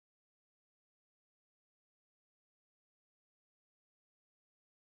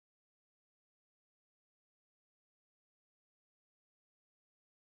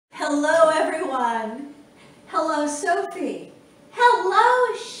Hello everyone. Hello Sophie.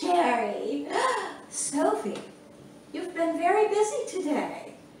 Hello Sherri. Sophie, you've been very busy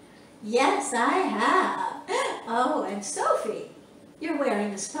today. Yes, I have. Oh, and Sophie, you're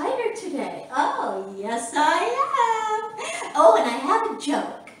wearing a spider today. Oh, yes I am. Oh, and I have a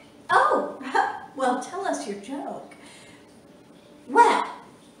joke. Oh, well, tell us your joke. Well,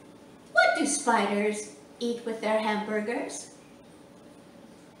 what do spiders eat with their hamburgers?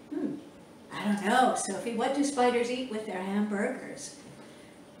 I don't know, Sophie. What do spiders eat with their hamburgers?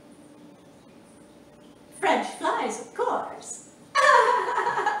 French fries, of course.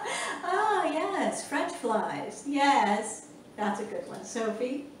 Oh, yes, French flies. Yes, that's a good one,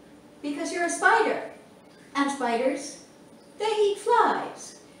 Sophie. Because you're a spider. And spiders, they eat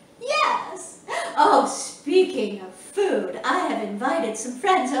flies. Yes. Oh, speaking of food, I have invited some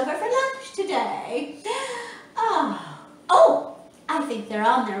friends over for lunch today. Oh, I think they're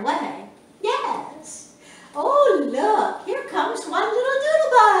on their way. Yes. Oh, look, here comes one little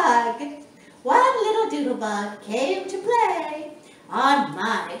doodlebug. One little doodlebug came to play on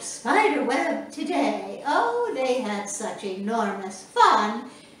my spider web today. Oh, they had such enormous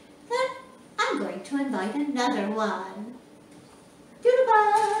fun that I'm going to invite another one.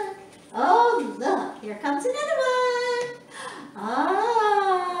 Doodlebug. Oh, look, here comes another one.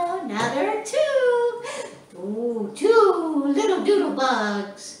 Oh, now there are two. Oh, two little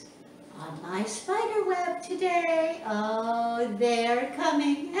doodlebugs on my spider web today. Oh, they're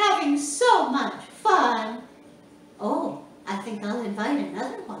coming, having so much fun. Oh, I think I'll invite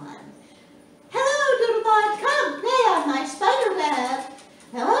another one. Hello, doodlebug, come play on my spider web.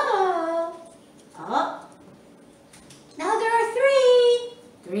 Hello. Oh, now there are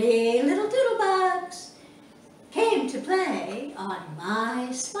three little doodlebugs came to play on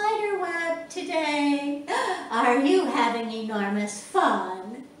my spider web today. Are you having enormous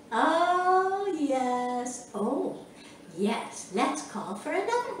fun? Oh, yes. Oh, yes. Let's call for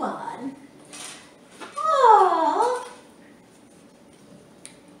another one. Oh.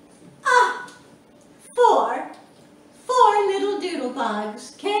 Four little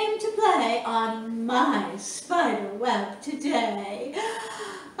doodlebugs came to play on my spider web today.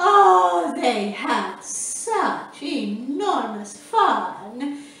 Oh, they had such enormous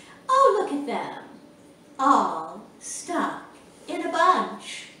fun. Oh, look at them, all stuck in a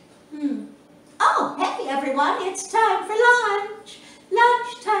bunch. Oh, hey everyone, it's time for lunch.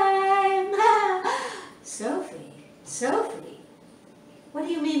 Lunchtime. Sophie, what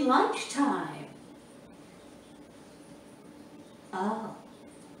do you mean lunchtime? Oh.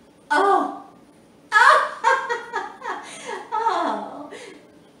 Oh,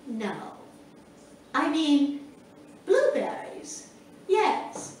 no. I mean blueberries.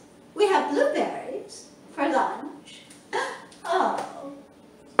 Yes, we have blueberries for lunch. Oh.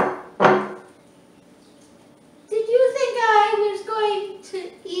 Did you think I was going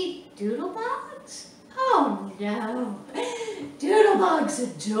to eat doodlebugs? Oh, no. Doodlebugs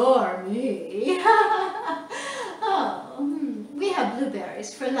adore me. We have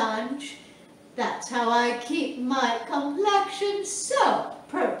blueberries for lunch. That's how I keep my complexion so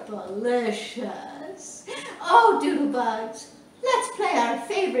purplicious. Oh, doodlebugs, let's play our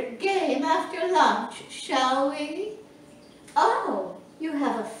favorite game after lunch, shall we? Oh, you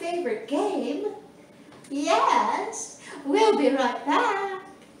have a favorite game? Yes, we'll be right back.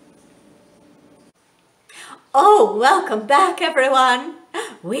 Oh, welcome back, everyone.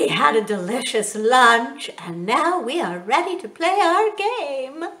 We had a delicious lunch, and now we are ready to play our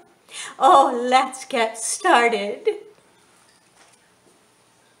game. Oh, let's get started.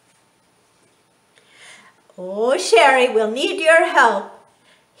 Oh, Sherri, we'll need your help.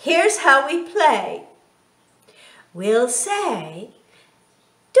 Here's how we play. We'll say,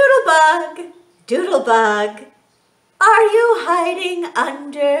 Doodlebug, Doodlebug, are you hiding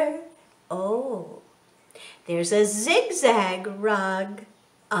under? Oh, there's a zigzag rug,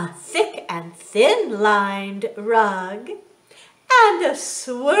 a thick and thin lined rug, and a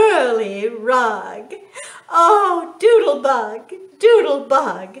swirly rug. Oh, Doodlebug,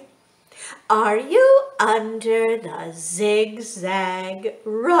 Doodlebug, are you under the zigzag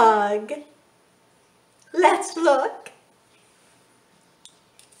rug? Let's look.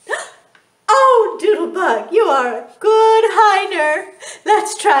 Oh, Doodlebug, you are a good hider.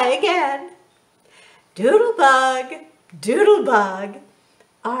 Let's try again. Doodlebug, Doodlebug,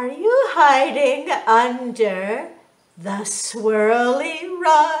 are you hiding under the swirly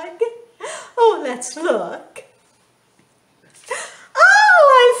rug? Oh, let's look. Oh,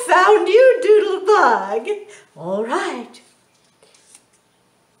 I found you, Doodlebug. All right.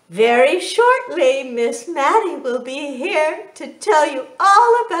 Very shortly, Miss Maddie will be here to tell you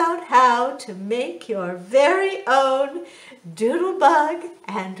all about how to make your very own Doodlebug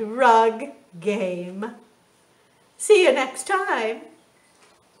and rug game. See you next time.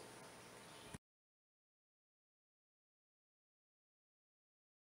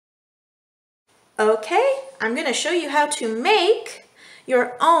 Okay, I'm going to show you how to make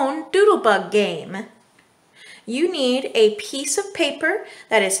your own Doodlebug game. You need a piece of paper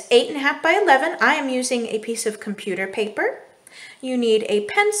that is 8.5 by 11. I am using a piece of computer paper. You need a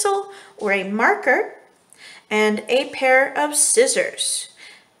pencil or a marker and a pair of scissors.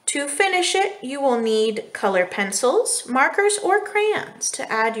 To finish it, you will need color pencils, markers, or crayons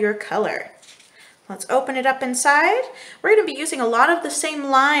to add your color. Let's open it up inside. We're going to be using a lot of the same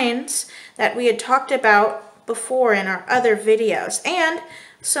lines that we had talked about before in our other videos, and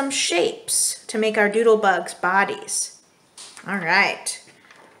some shapes to make our Doodlebug's bodies. All right,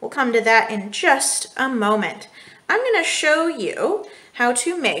 we'll come to that in just a moment. I'm going to show you how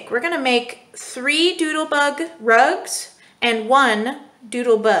to make. We're going to make 3 Doodlebug rugs and 1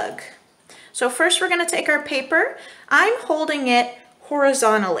 Doodlebug. So first we're going to take our paper. I'm holding it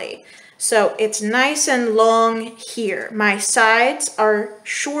horizontally, so it's nice and long here. My sides are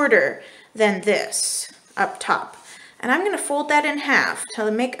shorter than this up top. And I'm going to fold that in half to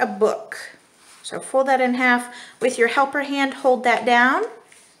make a book. So fold that in half with your helper hand, hold that down,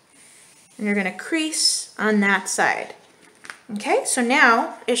 and you're going to crease on that side. Okay, so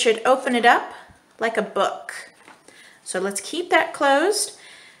now it should open it up like a book. So let's keep that closed,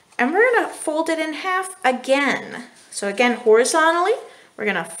 and we're going to fold it in half again. So again, horizontally, we're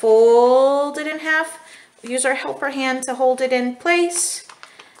going to fold it in half, use our helper hand to hold it in place,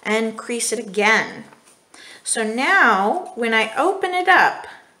 and crease it again. So now, when I open it up,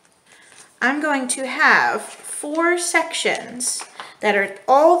 I'm going to have 4 sections that are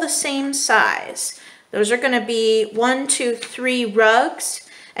all the same size. Those are going to be 1, 2, 3 rugs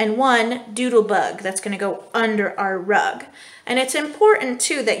and 1 Doodlebug that's going to go under our rug. And it's important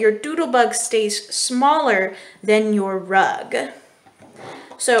too that your Doodlebug stays smaller than your rug.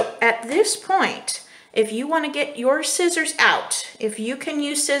 So at this point, if you want to get your scissors out, if you can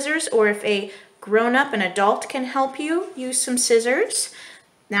use scissors, or if a grown-up, an adult, can help you use some scissors.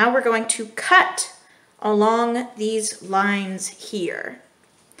 Now we're going to cut along these lines here.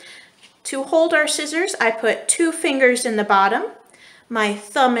 To hold our scissors, I put 2 fingers in the bottom, my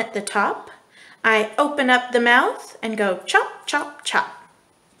thumb at the top. I open up the mouth and go chop, chop, chop.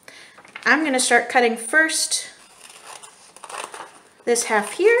 I'm going to start cutting first this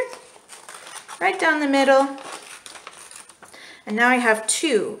half here, right down the middle, and now I have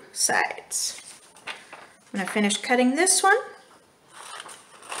 2 sides. I'm going to finish cutting this one.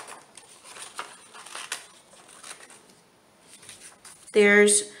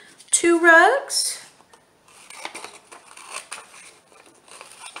 There's 2 rugs,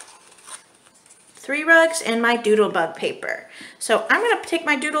 3 rugs, and my Doodlebug paper. So I'm going to take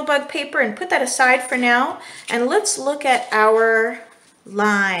my Doodlebug paper and put that aside for now, and let's look at our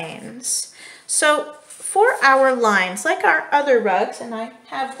lines. So for our lines, like our other rugs, and I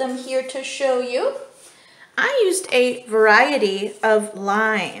have them here to show you, I used a variety of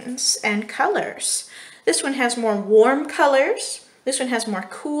lines and colors. This one has more warm colors, this one has more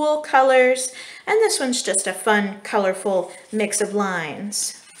cool colors, and this one's just a fun, colorful mix of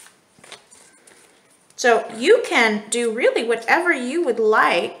lines. So you can do really whatever you would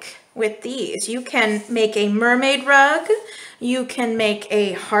like with these. You can make a mermaid rug, you can make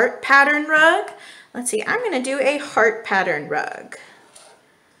a heart pattern rug. Let's see, I'm going to do a heart pattern rug.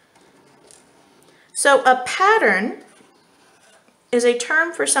 So a pattern is a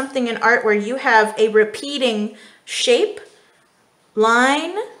term for something in art where you have a repeating shape,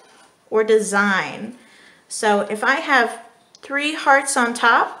 line, or design. So if I have 3 hearts on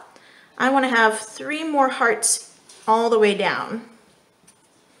top, I want to have 3 more hearts all the way down.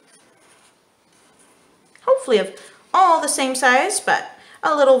 Hopefully of all the same size, but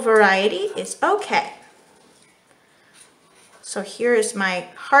a little variety is okay. So here is my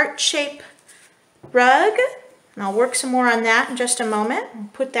heart shape rug, and I'll work some more on that in just a moment. I'll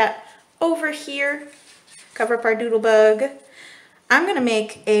put that over here, cover up our Doodlebug. I'm going to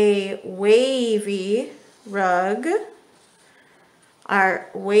make a wavy rug, our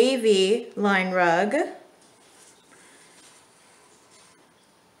wavy line rug.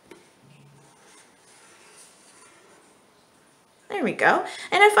 There we go.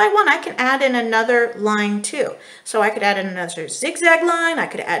 And if I want, I can add in another line too. So I could add in another zigzag line. I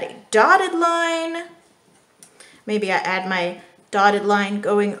could add a dotted line. Maybe I add my dotted line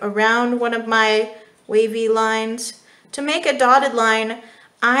going around one of my wavy lines. To make a dotted line,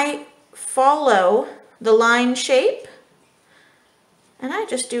 I follow the line shape and I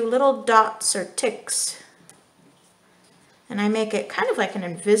just do little dots or ticks. And I make it kind of like an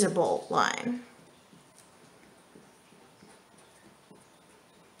invisible line.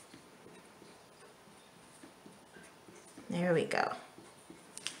 There we go.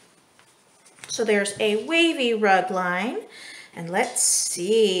 So there's a wavy rug line. And let's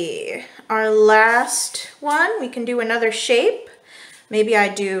see, our last one, we can do another shape. Maybe I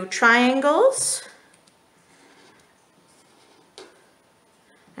do triangles.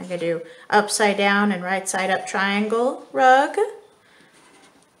 I could do upside down and right side up triangle rug.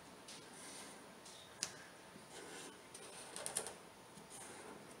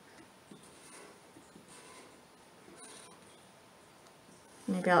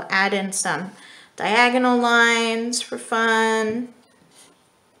 Maybe I'll add in some diagonal lines for fun.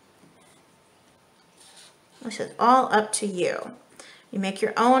 This is all up to you. You make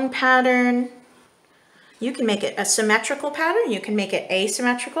your own pattern. You can make it a symmetrical pattern. You can make it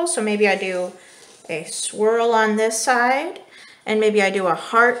asymmetrical. So maybe I do a swirl on this side and maybe I do a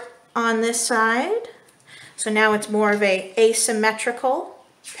heart on this side. So now it's more of a asymmetrical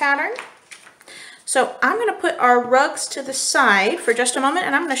pattern. So I'm going to put our rugs to the side for just a moment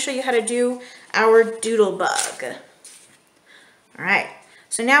and I'm going to show you how to do our Doodlebug. All right,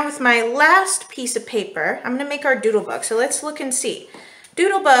 so now with my last piece of paper, I'm going to make our Doodlebug. So let's look and see.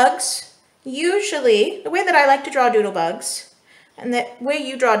 Doodlebugs, usually, the way that I like to draw Doodlebugs and the way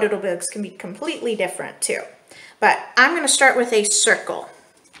you draw Doodlebugs can be completely different too. But I'm going to start with a circle.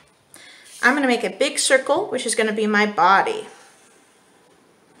 I'm going to make a big circle, which is going to be my body.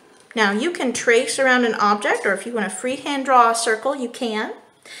 Now you can trace around an object, or if you want to freehand draw a circle, you can.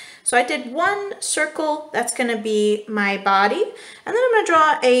 So I did one circle, that's going to be my body, and then I'm going to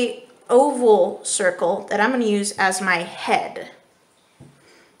draw a oval circle that I'm going to use as my head.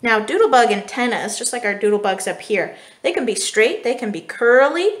 Now Doodlebug antennas, just like our Doodlebugs up here, they can be straight, they can be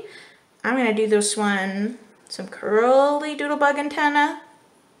curly. I'm going to do this one, some curly Doodlebug antenna.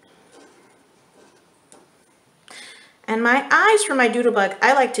 And my eyes for my Doodlebug,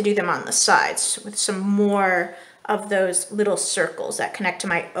 I like to do them on the sides with some more of those little circles that connect to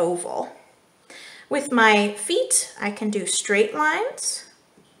my oval. With my feet, I can do straight lines.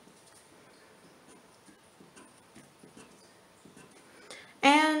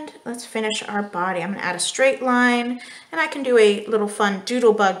 And let's finish our body. I'm going to add a straight line and I can do a little fun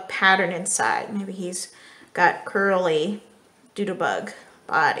Doodlebug pattern inside. Maybe he's got curly Doodlebug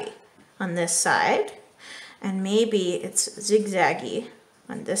body on this side. And maybe it's zigzaggy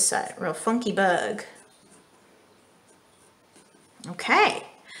on this side, real funky bug. Okay,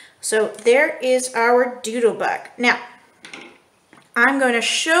 so there is our Doodlebug. Now, I'm going to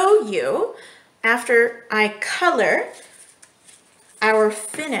show you, after I color, our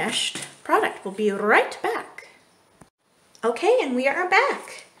finished product. We'll be right back. Okay, and we are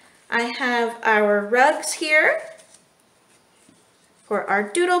back. I have our rugs here for our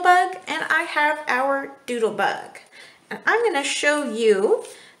Doodlebug, and I have our Doodlebug. And I'm going to show you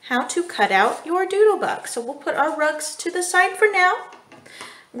how to cut out your Doodlebug. So we'll put our rugs to the side for now.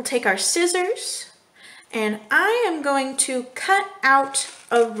 We'll take our scissors, and I am going to cut out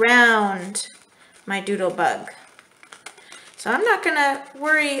around my Doodlebug. So I'm not going to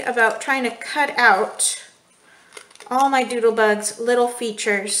worry about trying to cut out all my Doodlebug's little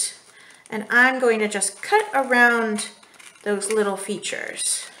features, and I'm going to just cut around those little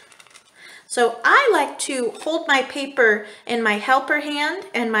features. So I like to hold my paper in my helper hand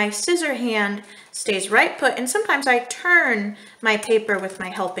and my scissor hand stays right put, and sometimes I turn my paper with my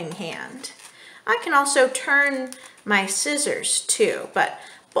helping hand. I can also turn my scissors too, but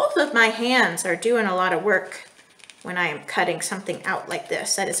both of my hands are doing a lot of work when I am cutting something out like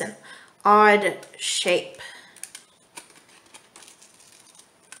this. That is an odd shape.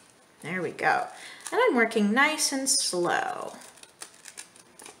 There we go. And I'm working nice and slow.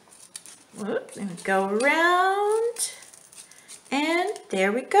 Whoops, and go around, and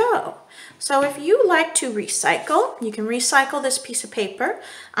there we go. So if you like to recycle, you can recycle this piece of paper.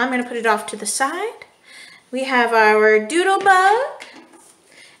 I'm going to put it off to the side. We have our Doodlebug,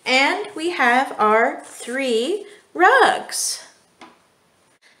 and we have our 3 rugs.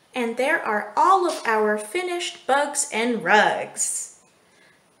 And there are all of our finished bugs and rugs.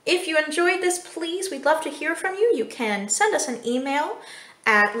 If you enjoyed this, please, we'd love to hear from you. You can send us an email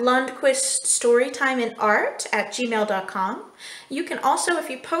at lundquiststorytimeandart@gmail.com. You can also,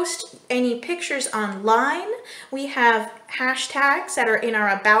 if you post any pictures online, we have hashtags that are in our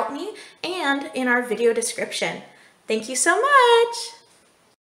About Me and in our video description. Thank you so much!